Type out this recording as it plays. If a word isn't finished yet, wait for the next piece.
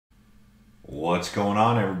What's going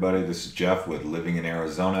on, everybody? This is Jeff with Living in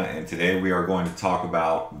Arizona, and today we are going to talk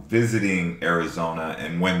about visiting Arizona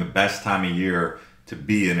and when the best time of year to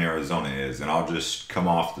be in Arizona is. And I'll just come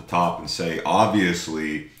off the top and say,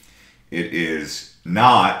 obviously, it is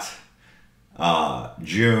not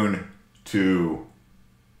June to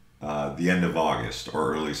the end of August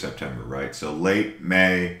or early September, right? So late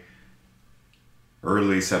May,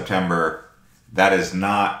 early September. That is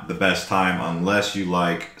not the best time unless you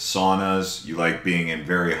like saunas, you like being in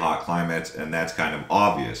very hot climates, and that's kind of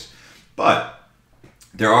obvious. But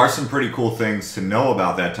there are some pretty cool things to know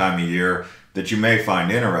about that time of year that you may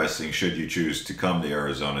find interesting should you choose to come to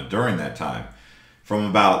Arizona during that time. From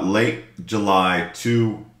about late July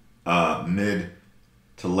to mid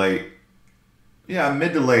to late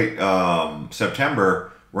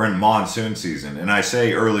September, we're in monsoon season. And I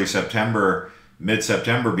say early September,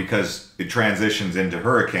 mid-September, because it transitions into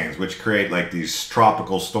hurricanes, which create like these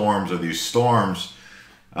tropical storms or these storms.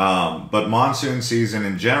 But monsoon season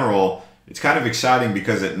in general, it's kind of exciting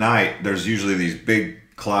because at night there's usually these big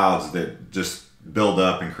clouds that just build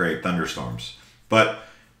up and create thunderstorms. But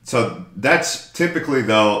so that's typically,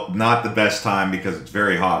 though, not the best time because it's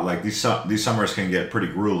very hot. Like these summers can get pretty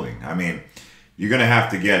grueling. I mean, you're gonna have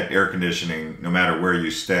to get air conditioning no matter where you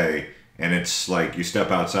stay. And it's like you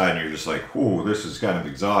step outside and you're just like, whoo, this is kind of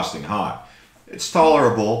exhausting hot. It's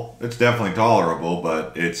tolerable. It's definitely tolerable,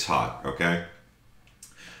 but it's hot, okay?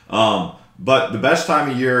 But the best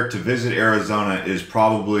time of year to visit Arizona is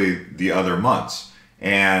probably the other months.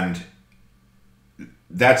 And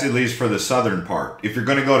that's at least for the southern part. If you're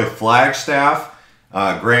going to go to Flagstaff,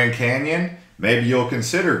 Grand Canyon, maybe you'll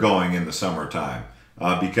consider going in the summertime.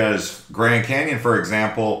 Because Grand Canyon, for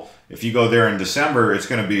example, if you go there in December, it's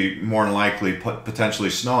going to be more than likely potentially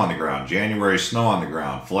snow on the ground. January, snow on the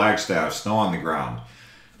ground. Flagstaff, snow on the ground.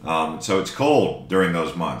 So it's cold during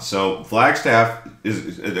those months. So Flagstaff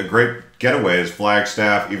is a great getaway. Is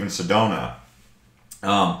Flagstaff, even Sedona.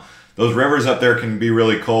 Those rivers up there can be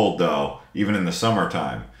really cold, though, even in the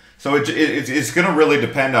summertime. So it's going to really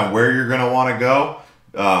depend on where you're going to want to go.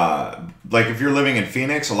 Like if you're living in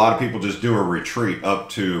Phoenix, a lot of people just do a retreat up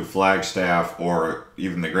to Flagstaff or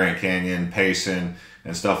even the Grand Canyon, Payson,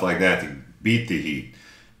 and stuff like that to beat the heat.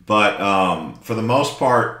 But for the most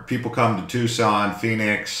part, people come to Tucson,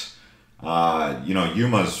 Phoenix.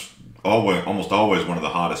 Yuma's almost always one of the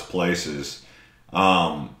hottest places.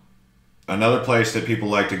 Another place that people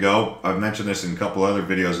like to go, I've mentioned this in a couple other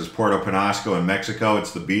videos, is Puerto Penasco in Mexico.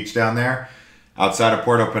 It's the beach down there. Outside of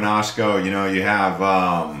Puerto Penasco, you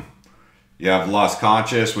have Las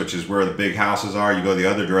Conchas, which is where the big houses are. You go the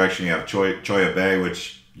other direction, you have Choya Bay,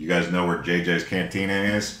 which you guys know where JJ's Cantina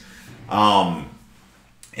is. And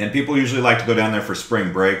people usually like to go down there for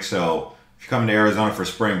spring break. So if you come to Arizona for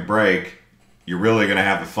spring break, you're really going to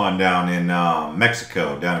have the fun down in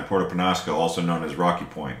Mexico, down in Puerto Penasco, also known as Rocky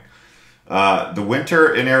Point. The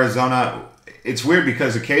winter in Arizona, it's weird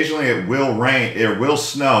because occasionally it will rain, it will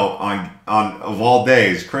snow on of all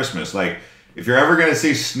days, Christmas. Like if you're ever going to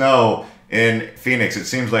see snow in Phoenix, it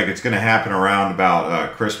seems like it's going to happen around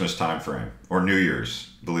about Christmas time frame or New Year's,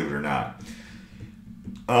 believe it or not.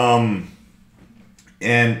 Another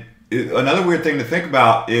weird thing to think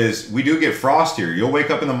about is we do get frost here. You'll wake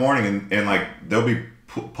up in the morning and like there'll be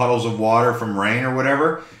puddles of water from rain or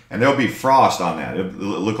whatever, and there'll be frost on that. It'll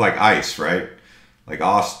look like ice, right? Like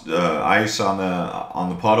ice on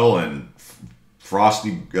the puddle and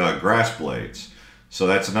frosty grass blades. So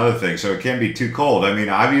that's another thing. So it can be too cold. I mean,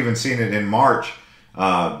 I've even seen it in March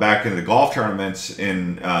back in the golf tournaments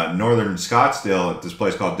in northern Scottsdale at this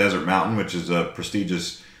place called Desert Mountain, which is a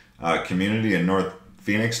prestigious community in North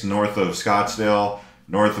Phoenix, north of Scottsdale,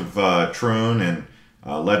 north of Troon and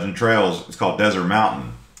Legend Trails. It's called Desert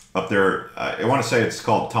Mountain up there. I want to say it's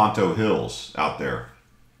called Tonto Hills out there.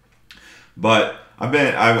 But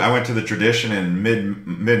I went to the Tradition in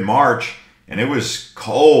mid-March, and it was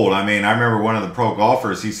cold. I mean, I remember one of the pro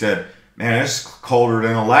golfers, he said, man, it's colder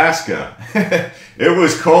than Alaska. It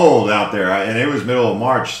was cold out there, and it was middle of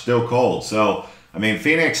March, still cold. So, I mean,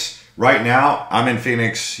 Phoenix, right now, I'm in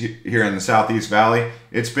Phoenix here in the Southeast Valley.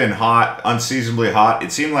 It's been hot, unseasonably hot.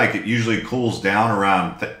 It seemed like it usually cools down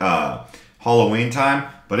around Halloween time,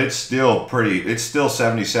 but it's still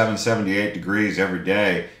 77, 78 degrees every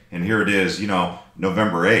day. And here it is,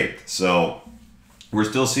 November 8th. So we're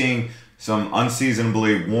still seeing some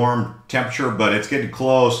unseasonably warm temperature, but it's getting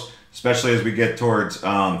close, especially as we get towards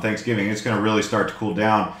Thanksgiving. It's going to really start to cool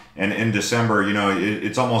down. And in December,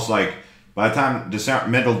 it's almost like by the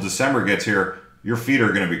time middle December gets here, your feet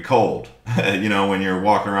are going to be cold. When you're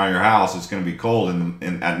walking around your house, it's going to be cold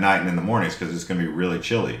at night and in the mornings because it's going to be really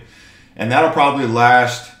chilly. And that'll probably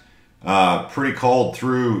last pretty cold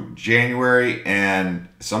through January, and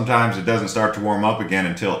sometimes it doesn't start to warm up again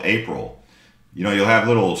until April. You know, you'll have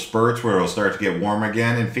little spurts where it'll start to get warm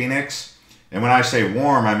again in Phoenix. And when I say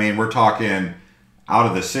warm, I mean we're talking out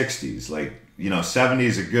of the 60s. Like, you know, 70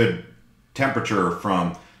 is a good temperature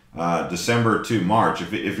from December to March.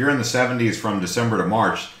 If you're in the 70s from December to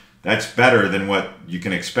March, that's better than what you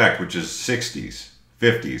can expect, which is 60s,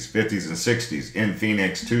 50s and 60s in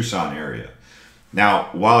Phoenix, Tucson area. Now,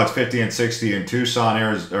 while it's 50 and 60 in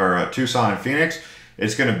Tucson, Tucson and Phoenix,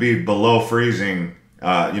 it's going to be below freezing.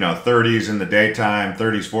 30s in the daytime,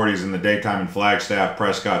 30s, 40s in the daytime in Flagstaff,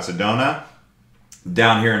 Prescott, Sedona.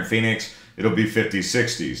 Down here in Phoenix, it'll be 50s,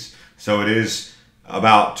 60s. So it is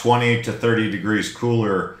about 20 to 30 degrees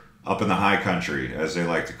cooler up in the high country, as they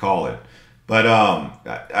like to call it. But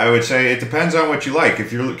I would say it depends on what you like.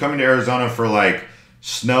 If you're coming to Arizona for like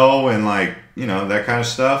snow and like, you know, that kind of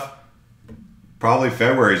stuff, probably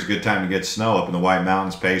February is a good time to get snow up in the White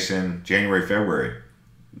Mountains, Payson, January, February,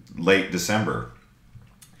 late December.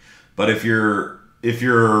 But if you're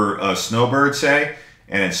a snowbird, say,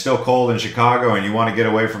 and it's still cold in Chicago and you want to get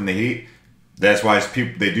away from the heat, that's why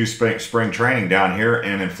they do spring training down here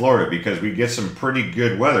and in Florida, because we get some pretty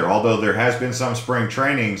good weather. Although there has been some spring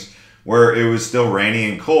trainings where it was still rainy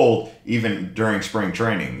and cold even during spring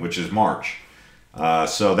training, which is March.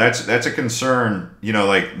 So that's a concern. You know,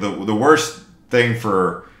 like the worst thing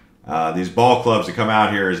for these ball clubs that come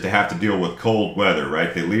out here is to have to deal with cold weather,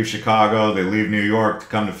 right? They leave Chicago, they leave New York to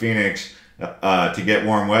come to Phoenix to get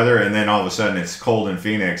warm weather, and then all of a sudden it's cold in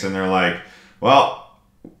Phoenix, and they're like, well,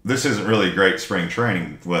 this isn't really great spring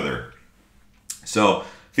training weather. So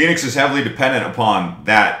Phoenix is heavily dependent upon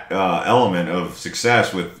that element of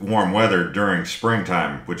success with warm weather during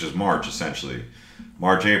springtime, which is March, essentially.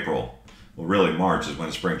 March, April. Well, really, March is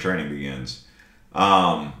when spring training begins.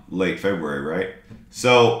 Late February, right?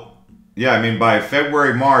 So, yeah, I mean, by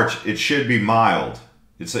February, March, it should be mild.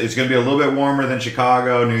 It's going to be a little bit warmer than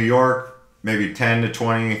Chicago, New York, maybe 10 to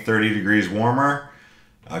 20, 30 degrees warmer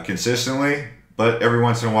consistently. But every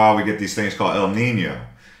once in a while, we get these things called El Nino.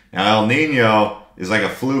 Now, El Nino is like a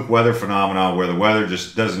fluke weather phenomenon where the weather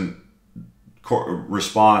just doesn't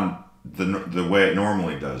respond the way it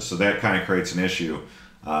normally does. So that kind of creates an issue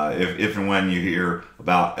if and when you hear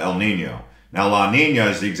about El Nino. Now, La Nina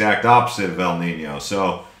is the exact opposite of El Nino.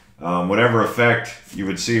 So whatever effect you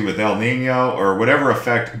would see with El Nino, or whatever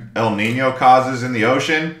effect El Nino causes in the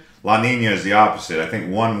ocean, La Nina is the opposite. I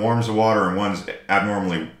think one warms the water and one's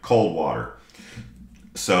abnormally cold water.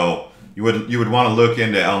 So you would want to look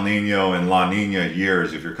into El Nino and La Nina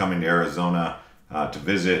years if you're coming to Arizona to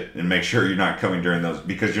visit, and make sure you're not coming during those,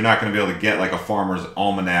 because you're not going to be able to get like a farmer's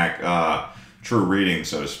almanac true reading,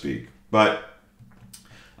 so to speak. But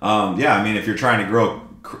yeah, I mean, if you're trying to grow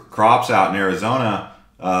crops out in Arizona,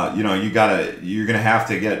 you're going to have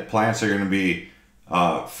to get plants that are going to be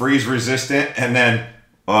freeze resistant and then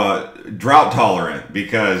drought tolerant,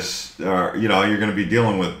 because you're going to be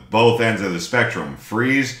dealing with both ends of the spectrum,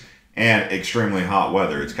 freeze and extremely hot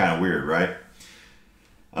weather. It's kind of weird, right?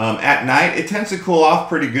 At night, it tends to cool off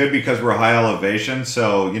pretty good because we're high elevation.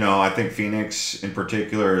 So, I think Phoenix in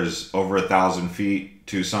particular is over 1,000 feet.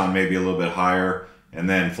 Tucson maybe a little bit higher. And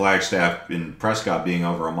then Flagstaff in Prescott being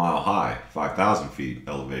over a mile high, 5,000 feet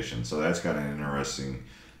elevation. So that's kind of an interesting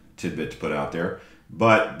tidbit to put out there.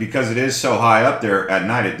 But because it is so high up there, at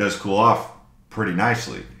night it does cool off pretty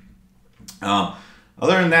nicely.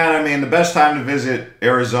 Other than that, I mean, the best time to visit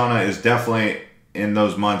Arizona is definitely in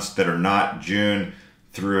those months that are not June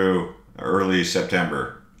through early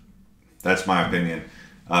September. That's my opinion.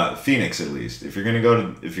 Phoenix, at least. If you're gonna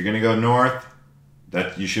go north,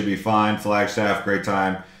 that you should be fine. Flagstaff, great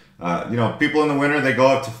time. People in the winter, they go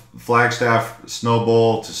up to Flagstaff Snow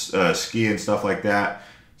Bowl to ski and stuff like that.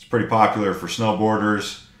 It's pretty popular for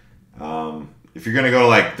snowboarders. If you're gonna go to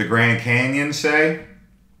like the Grand Canyon, say,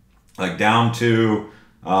 like down to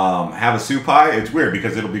Havasupai, it's weird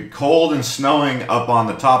because it'll be cold and snowing up on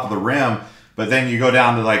the top of the rim, but then you go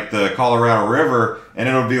down to like the Colorado River and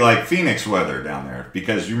it'll be like Phoenix weather down there,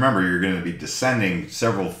 because you remember you're going to be descending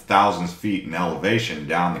several thousand feet in elevation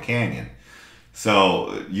down the canyon.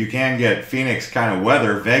 So you can get Phoenix kind of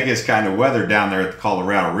weather, Vegas kind of weather down there at the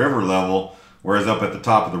Colorado River level, whereas up at the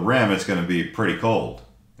top of the rim it's going to be pretty cold.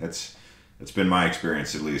 That's been my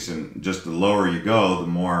experience, at least. And just the lower you go, the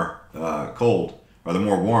more cold or the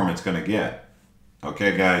more warm it's going to get.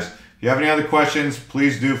 Okay, guys. If you have any other questions,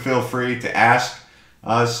 please do feel free to ask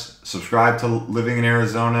us. Subscribe to Living in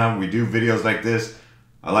Arizona. We do videos like this.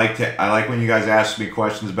 I like when you guys ask me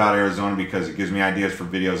questions about Arizona, because it gives me ideas for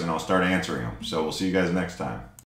videos and I'll start answering them. So we'll see you guys next time.